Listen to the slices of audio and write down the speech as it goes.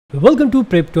Welcome to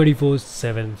Prep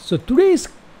 24/7. So today's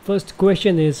first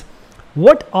question is,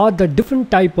 what are the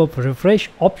different type of refresh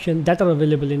options that are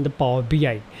available in the Power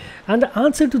BI? And the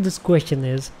answer to this question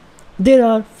is, there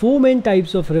are four main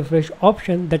types of refresh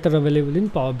options that are available in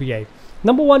Power BI.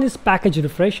 Number one is package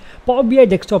refresh. Power BI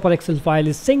desktop or Excel file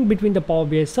is synced between the Power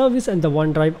BI service and the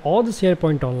OneDrive or the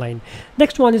SharePoint Online.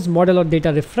 Next one is model or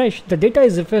data refresh. The data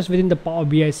is refreshed within the Power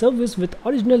BI service with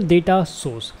original data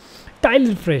source. Tile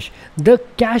refresh. The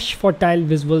cache for tile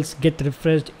visuals get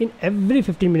refreshed in every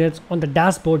 15 minutes on the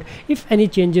dashboard if any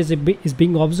changes is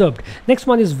being observed. Next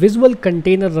one is visual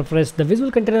container refresh. The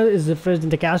visual container is refreshed in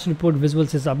the cache report.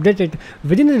 Visuals is updated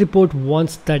within the report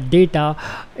once the data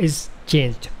is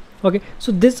changed. Okay,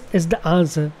 so this is the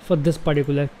answer for this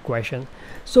particular question.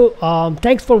 So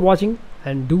thanks for watching,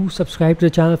 and do subscribe to the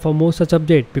channel for more such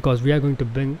update, because we are going to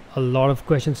bring a lot of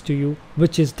questions to you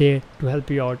which is there to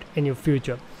help you out in your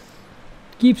future.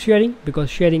 Keep sharing, because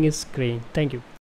sharing is great. Thank you.